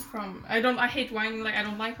and where's it from? I hate wine, like I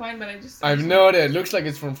don't like wine, but I just. I have no idea. It looks like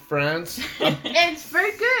it's from France. It's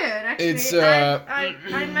very good, actually. It's,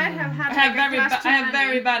 I might have had. I have like, a glass too I have many.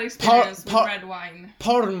 very bad experience with par- red wine.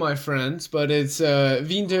 Pardon my friends, but it's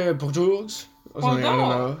Vin de Bordeaux or something. I don't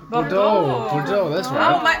know. Bordeaux. Bordeaux. That's Oh,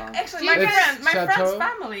 right. Oh, my It's friend's Chateau.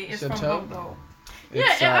 family is Chateau. from Bordeaux. Yeah,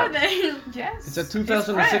 It's, are they? Yes. It's a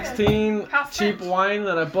 2016 How cheap French. wine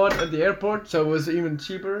that I bought at the airport, so it was even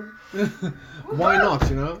cheaper. Why not,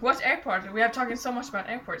 you know? What airport? We are talking so much about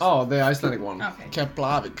airports. Oh, the Icelandic one. Okay.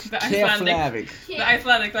 Keflavik. The Icelandic. Keflavik. The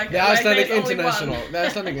Icelandic, like The like Icelandic there's only International. one. The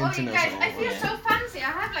Icelandic Oh, you guys, International. I feel so fancy.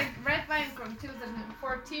 I have like red wine from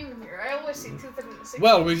 2014 here. I always see 2016.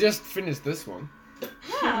 Well, we just finished this one.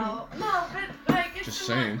 No, but like it's Just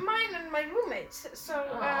saying. mine and my roommates. So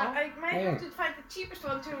I might have to find the cheapest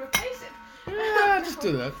one to replace it. Yeah, just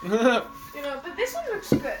do that. You know, but this one looks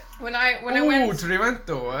good. When I Oh, went,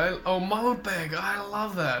 Trivento. Malbec. I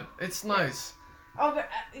love that. It's nice. Oh,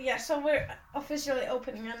 so we're officially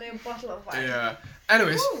opening a new bottle of wine. Yeah.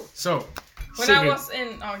 Anyways, Ooh. so. when Sigrid. I was in,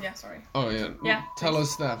 oh yeah, sorry. Oh yeah. Yeah, Tell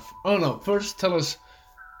us that. Oh no. First, tell us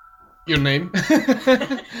your name.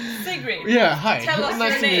 Sigrid. Yeah. Hi. Tell us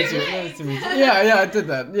Nice your to meet you. name. Nice to meet you. Yeah. I did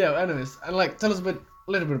that. Yeah. Anyways, and like, tell us a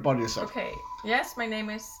little bit about yourself. Okay. Yes, my name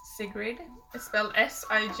is Sigrid. It's spelled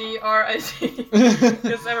Sigrid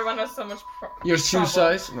because everyone has so much. Your shoe trouble.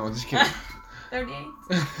 size? No, just kidding. 38.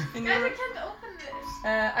 In Guys, I Europe. can't open this.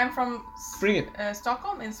 I'm from Bring it.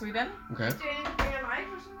 Stockholm in Sweden. Okay. Do you need to bring a knife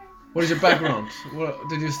or something? What is your background? What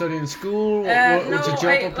did you study in school? What's your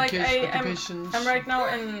job occupations? I'm right now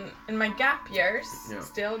in my gap years, Yeah.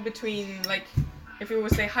 still between like, if you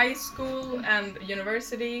would say high school and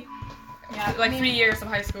university, like 3 years of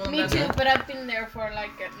high school. Me and too, then, but I've been there for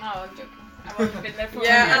like no, I'm joking. I've only been there for 1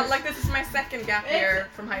 yeah, year. and like this is my second gap year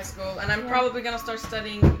from high school, and I'm Yeah. probably gonna start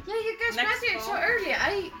studying. Yeah, you guys Next graduated so fall. early.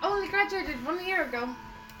 I only graduated 1 year ago.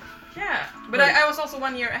 Yeah, but Right. I was also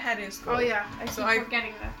 1 year ahead in school. Oh yeah, I So keep I-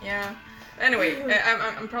 forgetting that. Yeah. Anyway,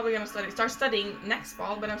 I'm probably gonna start studying next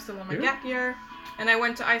fall, but I'm still on my Yeah. gap year, and I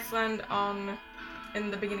went to Iceland in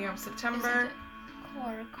the beginning of September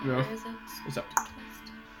Yeah. Is it? What's up?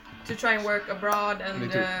 to try and work abroad Me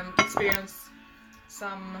and too. experience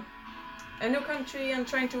a new country and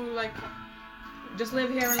trying to like just live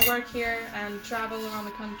here and work here and travel around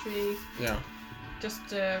the country. Yeah. Just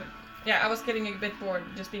I was getting a bit bored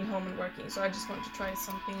just being home and working, so I just wanted to try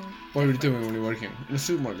something. What were you doing when you were working? In a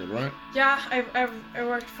supermarket, right? Yeah, I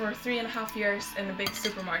worked for 3.5 years in a big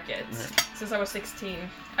supermarket since I was 16.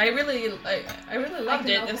 I really loved can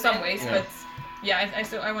it in open some it. ways, Yeah. but yeah,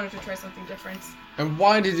 I wanted to try something different. And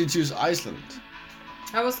why did you choose Iceland?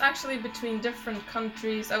 I was actually between different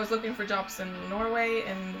countries. I was looking for jobs in Norway,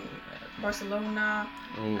 in Barcelona.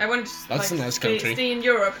 Oh. I wanted to That's a nice country. stay in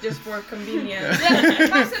Europe just for convenience. Yeah,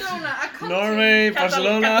 Barcelona, a country. Norway,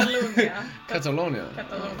 Barcelona, Catalonia. Catalonia.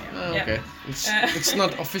 Catalonia. Ah, Yeah. okay. It's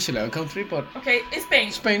not officially a country, but Okay, it's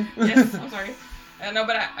Spain. Spain. Yes, I'm sorry. No,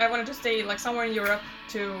 but I wanted to stay like somewhere in Europe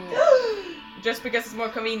to just because it's more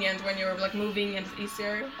convenient when you're like moving and it's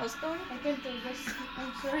easier. How's it going? I can't do this.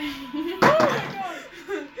 I'm sorry. Oh my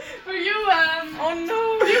god. For you, Oh no!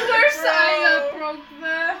 you were Bro. so broke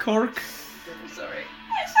the. Cork. Sorry.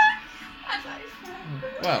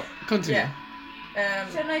 Well, continue. Yeah.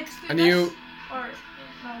 Can I just do And this? you, Or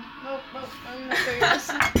no, I'm not doing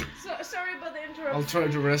this. Sorry about the interruption. I'll try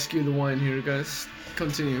to rescue the wine here, guys.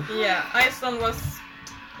 Continue. Yeah, Iceland was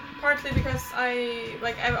partly because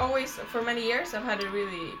I've always, for many years, I've had a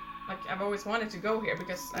really, I've always wanted to go here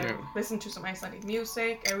because I Yeah. listened to some Icelandic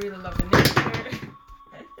music. I really love the nature.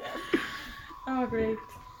 Oh, great.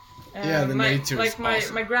 Yeah, the nature is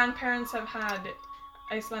awesome. My grandparents have had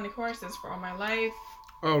Icelandic horses for all my life.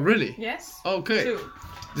 Oh, really? Yes. Okay. 2.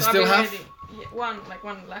 They So still I've been have? riding- yeah,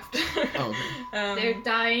 one left. Oh, okay. They're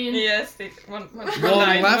dying. Yes, one One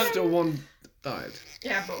died, left or one died?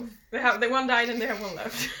 Yeah, both. They one died and they have one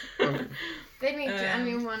left. Okay. They need a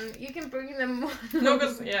new one. You can bring them one. No,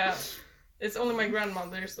 because yeah, it's only my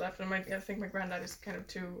grandmother's left, and I think my granddad is kind of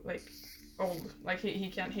too old. Like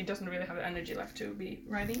he doesn't really have the energy left to be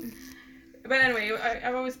riding. But anyway,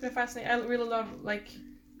 I've always been fascinated. I really love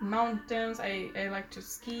mountains. I like to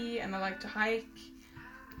ski and I like to hike.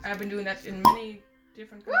 I've been doing that in many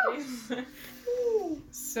different countries.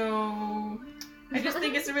 So I just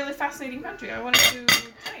think it's a really fascinating country. I wanted to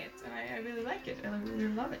try it, and I really like it, and I really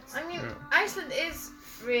love it. I mean, Yeah. Iceland is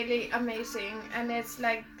really amazing, and it's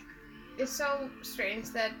so strange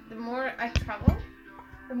that the more I travel,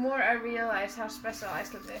 the more I realize how special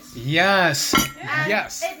Iceland is. Yes. And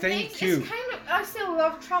Yes. it Thank makes, you. It's kind of, I still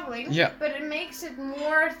love traveling. Yeah. But it makes it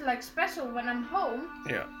more special when I'm home.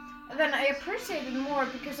 Yeah. And then I appreciate it more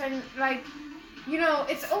because I'm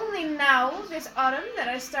it's only now this autumn that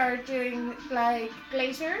I started doing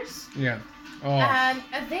glaciers, Yeah. Oh. and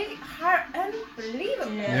they are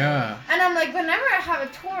unbelievable. Yeah. And I'm like, whenever I have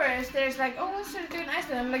a tourist, there's like, oh, what should I do in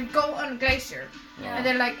Iceland? I'm like, go on a glacier. Yeah. And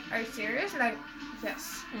they're like, are you serious? Like,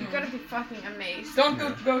 yes. You gotta be fucking amazed. Don't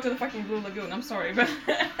go to the fucking Blue Lagoon. I'm sorry, but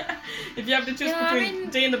if you have to choose Yeah, I between mean-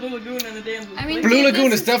 day in the Blue Lagoon and a day in the I mean, Blue This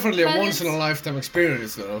Lagoon is is- definitely a but once in a lifetime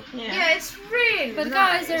experience, though. Yeah, it's really But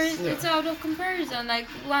nice. guys, Yeah. it's out of comparison. Like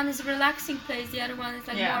one is a relaxing place, the other one is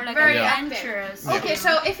Yeah. more like Very adventurous. Yeah. Okay,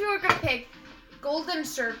 so if you were gonna pick Golden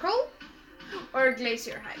Circle or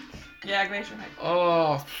Glacier Hike? Yeah, glacier hike.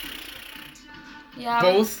 Oh. Yeah.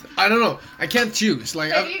 Both. I don't know. I can't choose.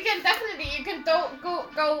 Like, So you can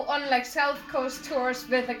go on like South Coast tours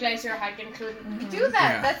with a glacier hike included. Do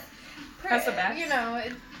that. Yeah. That's the best. You know,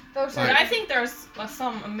 those Like- are. I think there's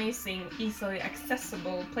some amazing, easily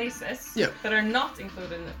accessible places that are not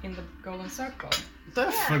included in the Golden Circle.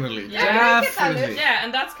 definitely. Yeah. Definitely. Yeah,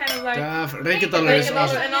 and that's kind of like Reykjadalur is Reykjadalur,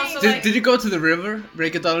 awesome. and also like Did you go to the river?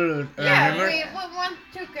 Reykjadalur Yeah, river? we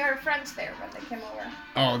took our friends there when they came over.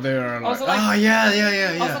 Oh, they are like... Also, like- oh,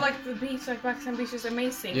 yeah. also like the beach, like Blacksand Beach is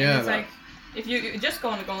amazing. Yeah, and it's that- like if you just go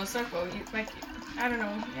on the Golden Circle, you like I don't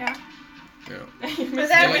know, yeah. Yeah. You But miss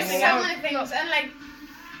there it. was so many things, and like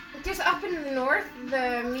just up in the north, the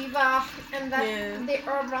Miva and that they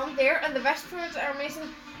are around there, and the Westfjords are amazing.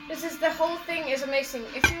 The whole thing is amazing.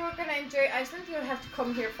 If you were gonna enjoy Iceland, you would have to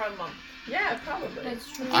come here for a month. Yeah, probably.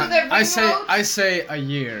 That's true. I say a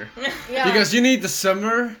year. Yeah. Because you need the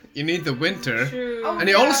summer, you need the winter, True. Oh, and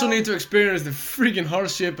you yeah. also need to experience the freaking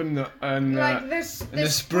hardship and Like this, the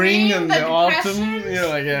spring and the autumn. You know,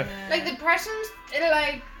 like Like depressions,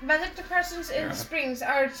 like weather depressions in the springs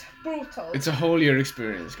are brutal. it's a whole year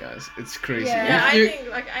experience, guys. It's crazy. Yeah. Yeah, If I you- think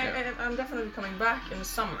like I'm definitely coming back in the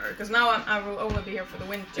summer because now I will only be here for the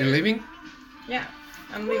winter. You're leaving? Yeah,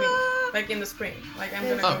 I'm leaving like in the spring. Like I'm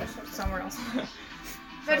gonna go somewhere else.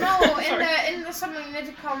 But no, Sorry. in the summer you need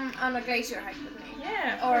to come on a glacier hike with me.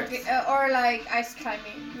 Yeah. Or like ice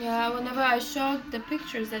climbing. Yeah, whenever I showed the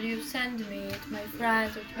pictures that you send me to my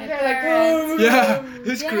friends or to my They're like, parents.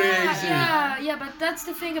 Yeah, it's crazy. Yeah, but that's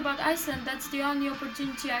the thing about Iceland. That's the only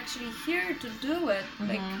opportunity actually here to do it.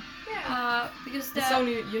 Like, because It's so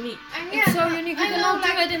unique. And it's so unique. You I cannot know,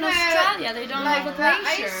 do like, it in the- Australia. They don't like have a the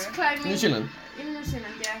glacier. ice climbing. New Zealand. In New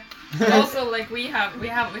Zealand, yeah. But also like we have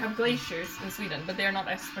glaciers in Sweden, but they're not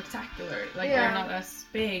as spectacular. Like they're not as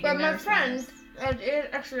big. But and my they're friend, small.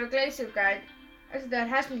 actually a glacier guide, that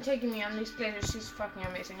has been taking me on these glaciers. She's fucking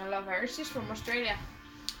amazing. I love her. She's from Australia.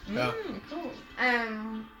 Yeah. Cool.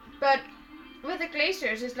 But with the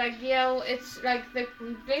glaciers, it's like it's like the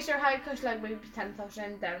glacier hike costs like maybe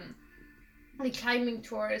 10,000. Then the climbing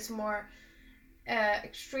tour is more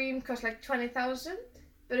extreme, costs like 20,000.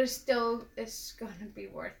 But it's gonna be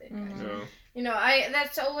worth it. Guys. Yeah. You know,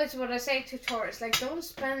 that's always what I say to tourists. Like, don't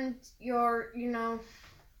spend your,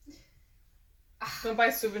 Don't buy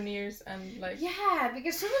souvenirs and like. Yeah,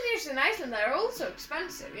 because souvenirs in Iceland are also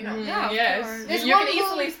expensive. You know. Yeah, of yes. course. There's You one can whole-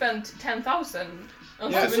 easily spend 10,000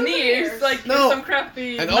 on Yeah. souvenirs, like No. with some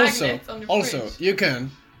crappy And magnets on your also, fridge. you can,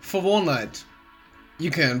 for one night, you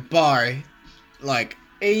can buy like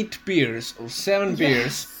 8 beers or 7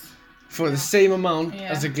 beers for the same amount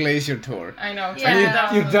as a glacier tour. I know. Yeah.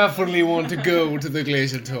 And you definitely want to go to the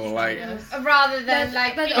glacier tour, like. Yes. Rather than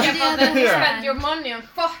but being on the able other to hand- spend your money on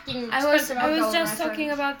fucking I expensive was alcohol, just my talking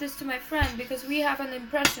friend. about this to my friend because we have an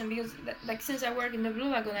impression because like since I work in the Blue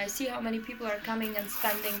Lagoon I see how many people are coming and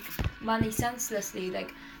spending money senselessly.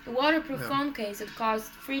 Like the waterproof phone case, it costs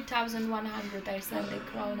 3,100 Icelandic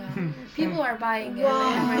krona. People are buying it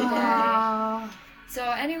every day. So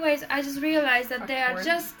anyways, I just realized that they are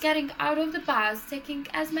just getting out of the bus, taking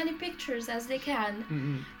as many pictures as they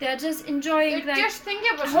can. They are just enjoying You're like just thinking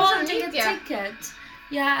about social holding a media. ticket.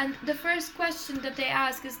 Yeah, and the first question that they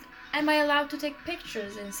ask is, am I allowed to take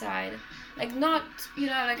pictures inside? Like not,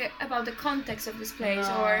 like about the context of this place,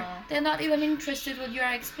 or they're not even interested what you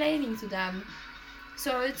are explaining to them.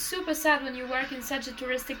 So it's super sad when you work in such a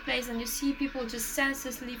touristic place and you see people just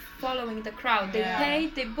senselessly following the crowd. They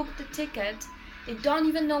paid, they booked the ticket, they don't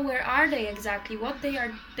even know where are they exactly, what they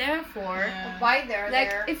are there for. Why they're Like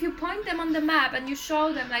there. if you point them on the map and you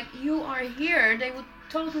show them like you are here, they would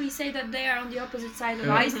totally say that they are on the opposite side of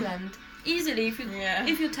Iceland. Easily if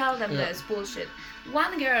you tell them this bullshit.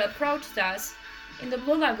 One girl approached us in the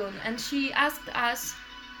Blue Lagoon and she asked us,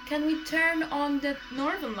 can we turn on the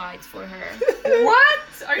northern lights for her? What?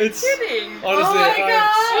 Are you It's- kidding? Honestly, Oh my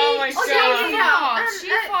god! Oh my god. She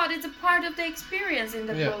thought it's a part of the experience in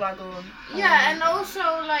the Blue Lagoon. Yeah, and also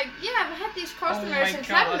like I've had these customers my in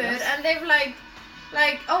God. Clamwood, and they've when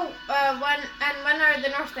are the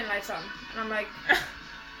northern lights on? And I'm like,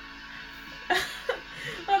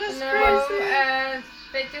 Oh, that's no, crazy.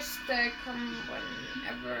 they just come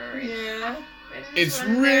whenever it happens. It's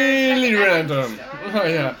when there's, really like, an random. episode. Oh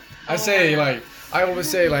yeah. I always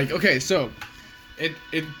say like, okay, so it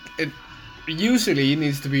usually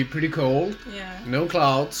needs to be pretty cold, Yeah. no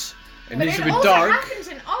clouds, it But needs to it be also dark. happens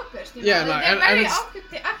in August. You Yeah, know? no, They're and very it's- active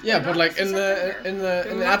Yeah, but like August in and September.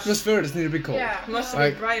 the in the atmosphere, it needs to be cold. Yeah. Must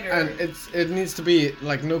Like, be brighter. and it needs to be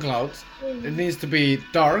like no clouds. It needs to be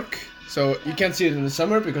dark, so you can't see it in the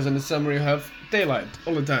summer because in the summer you have daylight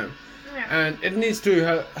all the time. Yeah. And it needs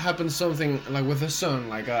to happen something like with the sun,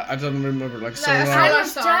 like I don't remember, like solar. I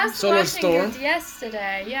was just Solar watching storm? it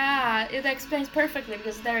yesterday. Yeah, it explains perfectly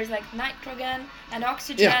because there is like nitrogen and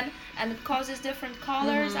oxygen, and it causes different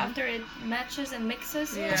colors after it matches and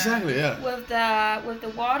mixes Exactly, yeah. with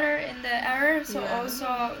the water in the air. So also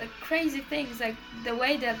like crazy things, like the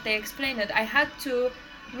way that they explain it. I had to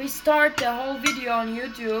restart the whole video on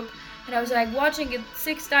YouTube. And I was like watching it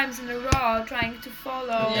 6 times in a row, trying to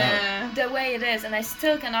follow the way it is, and I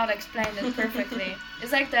still cannot explain it perfectly.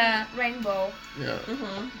 It's like the rainbow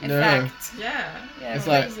effect. Yeah. Yeah, It's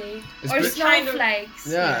crazy. it's Or ba- snowflakes.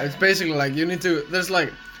 Yeah, it's basically like you need to. There's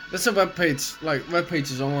a web page, like web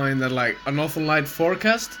pages online that like a northern light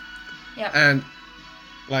forecast. Yeah. And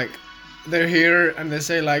like they're here and they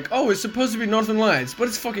say like, oh, it's supposed to be northern lights, but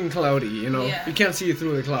it's fucking cloudy, you know. Yeah. You can't see it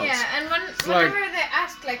through the clouds. Yeah, and whenever they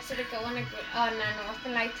ask, like, should I go on a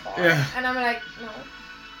Northern Light tour? Yeah. And I'm like, no.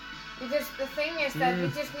 Because the thing is that we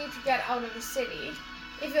just need to get out of the city.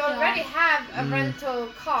 If you already have a rental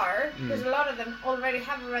car, because a lot of them already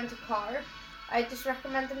have a rental car, I just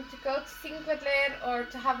recommend them to go to Þingvellir or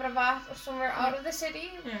to Havravat or somewhere out of the city.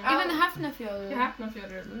 Yeah. Even Hafnarfjörður. Yeah,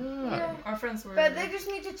 Hafnarfjörður. Our friends were. But they just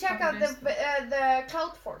need to check out the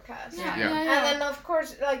cloud forecast. Yeah. And then of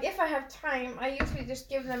course, like if I have time, I usually just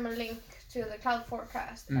give them a link to the cloud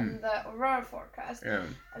forecast and the aurora forecast, Yeah.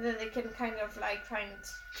 and then they can kind of like try and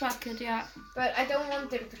Track it, yeah. But I don't want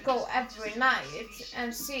them to go every night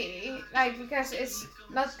and see, like, because it's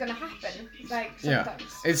not gonna happen, like,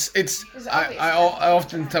 sometimes. It's obvious. I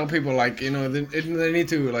often tell people like, you know, they need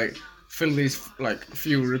to like fill these like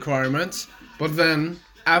few requirements, but then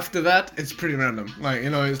after that it's pretty random. Like, you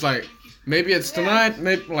know, it's like maybe it's tonight,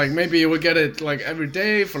 maybe you will get it like every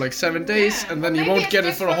day for like 7 days, and then you won't get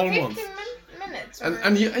it for a whole month. Minutes.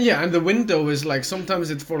 And the window is like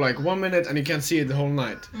sometimes it's for like 1 minute and you can't see it the whole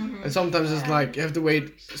night, and sometimes it's like you have to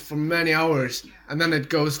wait for many hours and then it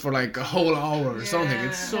goes for like a whole hour or something.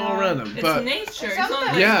 It's so random. It's but nature. It's Sometimes- not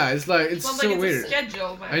like, yeah, it's not so like weird. It's a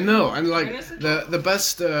schedule. But I know, and like Honestly? the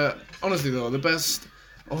best, honestly though, the best.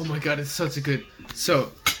 Oh my god, it's such a good.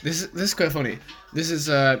 So this is quite funny. This is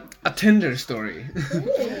a Tinder story.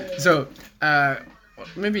 So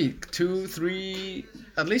maybe 2, 3,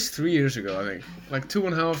 at least 3 years ago, I think, like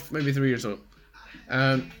 2.5, maybe 3 years old.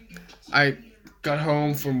 I got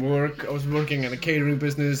home from work. I was working in a catering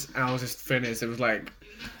business, and I was just finished. It was like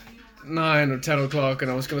 9 or 10 o'clock, and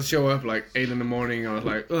I was gonna show up like 8 in the morning. I was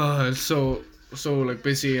like, oh, it's so like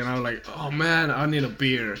busy, and I was like, oh man, I need a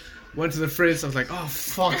beer. Went to the fridge. I was like, oh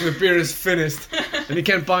fuck, the beer is finished, and you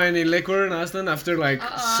can't buy any liquor in Iceland after like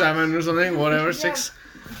 7 or something, whatever, 6.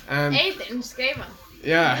 And 8 in Skaven.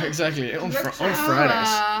 yeah, exactly, on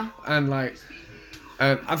Fridays, and like.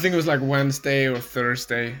 And I think it was like Wednesday or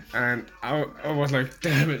Thursday, and I was like,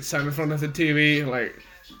 damn it, sat in front of the TV, like,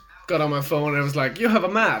 got on my phone, and it was like, you have a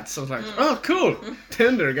match. So I was like, oh, cool,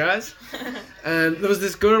 Tinder, guys. And there was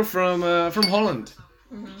this girl from Holland,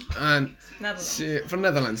 and Netherlands. from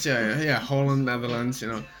Netherlands, yeah, Holland, Netherlands, you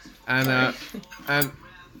know, and I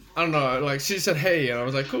don't know, like, she said hey, and I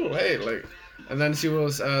was like, cool, hey, like, and then she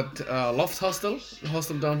was at Loft Hostel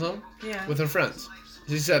downtown, with her friends.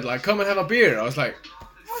 She said like, come and have a beer. I was like,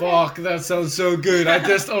 fuck, that sounds so good. I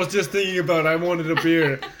was just thinking about I wanted a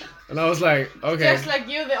beer. And I was like, okay. Just like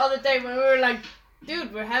you the other day when we were like,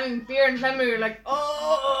 dude, we're having beer, and then we were like,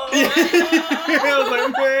 oh. I was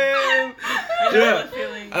like, man. I know that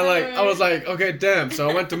feeling. And like, I was like, okay, damn. So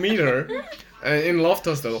I went to meet her in Loft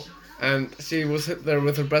Hostel, and she was there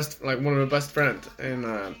with her one of her best friends in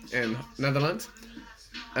Netherlands.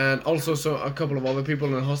 And also a couple of other people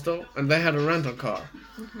in the hostel, and they had a rental car,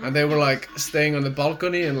 and they were like staying on the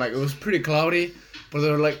balcony, and like it was pretty cloudy, but they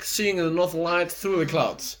were like seeing the northern lights through the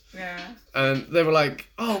clouds. Yeah. And they were like,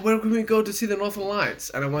 oh, where can we go to see the northern lights?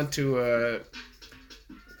 And I went to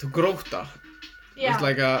Gróta. Yeah. It's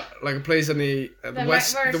like a place in the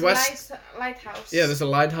west. The west. Lighthouse. Yeah, there's a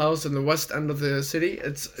lighthouse in the west end of the city.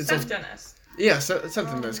 It's Seltjarnes. yeah,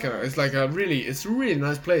 something that's kind of. It's like it's a really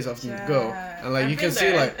nice place often to go, and like I've you can been see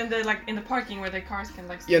there, like. and they're like in the parking where the cars can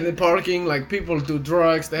like. Yeah, in the parking, like people do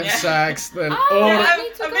drugs, they have Yeah. sex, then I've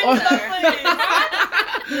been to that place.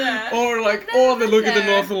 Yeah. or they look at the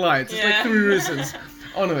northern lights. It's like Yeah. 3 reasons.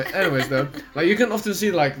 Oh no, anyways though, like you can often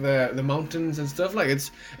see like the mountains and stuff. Like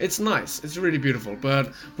it's nice, it's really beautiful.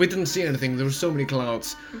 But we didn't see anything. There were so many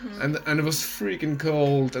clouds, and it was freaking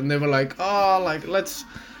cold. And they were like, oh, like let's.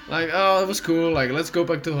 Like, oh, it was cool, like, let's go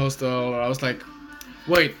back to the hostel. Or I was like,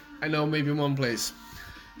 wait, I know maybe one place.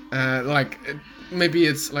 Maybe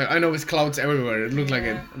it's, like, I know it's clouds everywhere, it looked like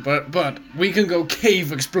it. But we can go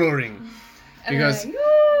cave exploring. Because,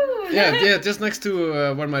 Yeah, just next to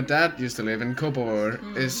where my dad used to live in Kópavogur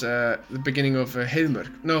is the beginning of Heiðmörk.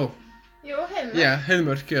 No, Jo, Heiðmörk. yeah,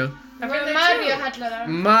 Heiðmörk, yeah. Mario Hellar.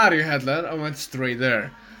 Mario Hellar, I went straight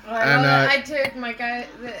there. And I took my guy,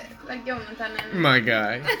 like Jonathan and... My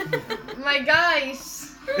guy. My guys.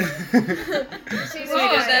 Swedish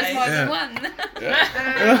one.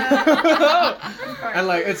 And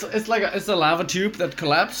like it's a lava tube that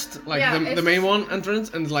collapsed, like the main one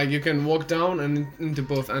entrance, and like you can walk down and into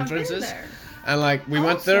both entrances. And like we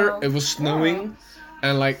went there, it was snowing,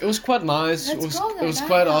 and like it was quite nice. It was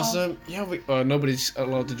quite awesome. Yeah, nobody's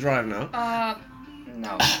allowed to drive now.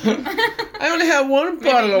 No. I only have one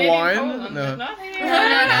bottle of wine. No.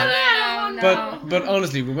 But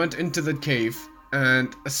honestly, we went into the cave.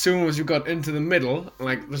 And as soon as you got into the middle,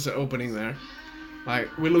 like there's an opening there, like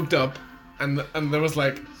we looked up, and there was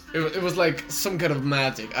like it was like some kind of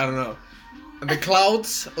magic, I don't know, and the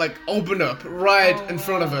clouds like opened up right in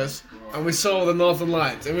front of us, and we saw the northern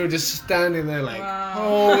lights, and we were just standing there like,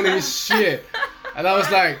 holy shit, and I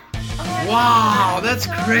was like, wow, that's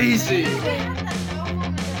crazy.